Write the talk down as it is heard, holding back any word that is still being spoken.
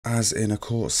As in a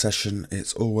court session,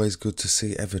 it's always good to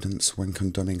see evidence when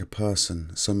condemning a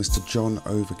person. So Mr. John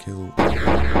Overkill.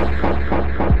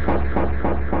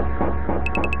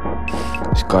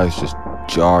 This guy's just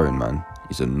jarring, man.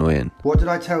 He's annoying. What did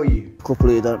I tell you? A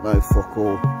couple of you don't know fuck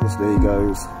all. Just there he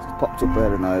goes. Popped up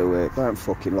out of nowhere. Don't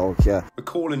fucking like ya. We're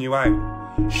calling you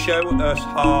out. Show us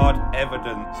hard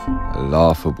evidence.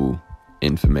 Laughable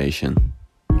information.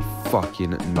 You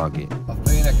fucking nugget. I've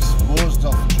been exposed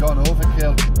of John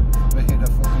Overkill being a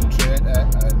fucking traitor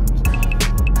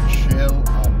and Shill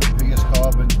and Biggest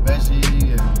Carbon's Bessie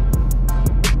and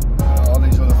all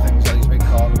these other things that he's been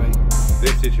calling me.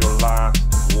 This is your last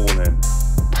warning.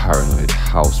 Paranoid,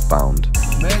 housebound.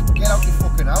 Mate, get out your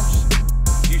fucking house.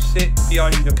 You sit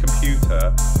behind your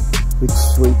computer. Big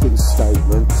sweeping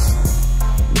statements.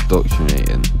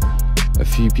 Indoctrinating a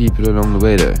few people along the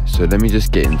way though, so let me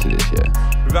just get into this,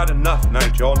 yeah? We've had enough now,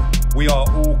 John. We are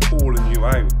all calling you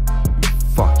out. You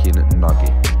fucking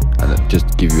nugget. And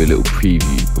just give you a little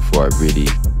preview before I really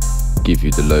give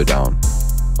you the lowdown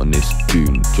on this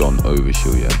goon, John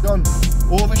Overkill, yeah? John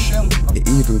Overkill. It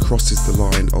even crosses the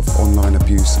line of online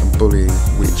abuse and bullying,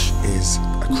 which is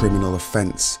a criminal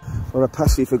offence. Or a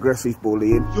passive-aggressive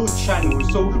bullying. Your channel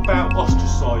is all about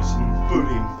ostracising and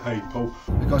bullying people.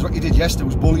 Because what you did yesterday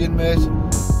was bullying, mate.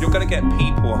 You're going to get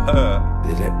people hurt.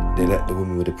 They let the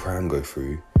woman with the pram go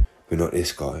through, but not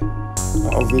this guy.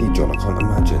 Oh really, John, I can't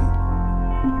imagine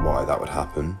why that would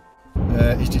happen.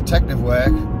 His detective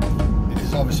work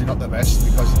is obviously not the best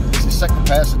because it's the second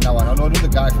person now, and I know another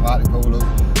guy from Hartlepool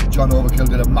who John Overkill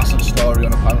did a massive story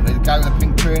on, apparently. The guy with the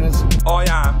pink trainers. I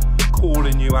am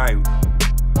calling you out.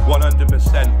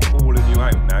 100% calling you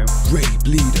out now. Ray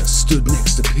Bleeder stood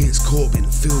next to Piers Corbin,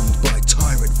 filmed by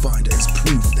Tyrant Finder as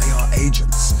proof they are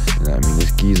agents. You know what I mean?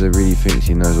 This geezer really thinks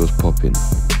he knows what's popping.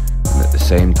 And at the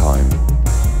same time,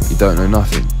 you don't know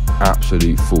nothing.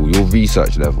 Absolute fool. Your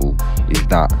research level is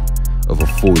that of a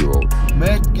 4-year-old.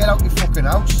 Mate, get out your fucking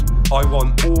house. I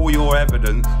want all your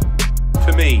evidence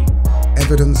to me.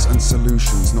 Evidence and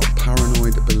solutions, not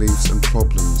paranoid beliefs and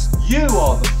problems. You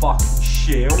are the fucking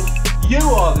shield. You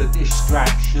are the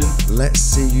distraction. Let's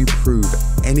see you prove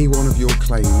any one of your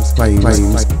claims.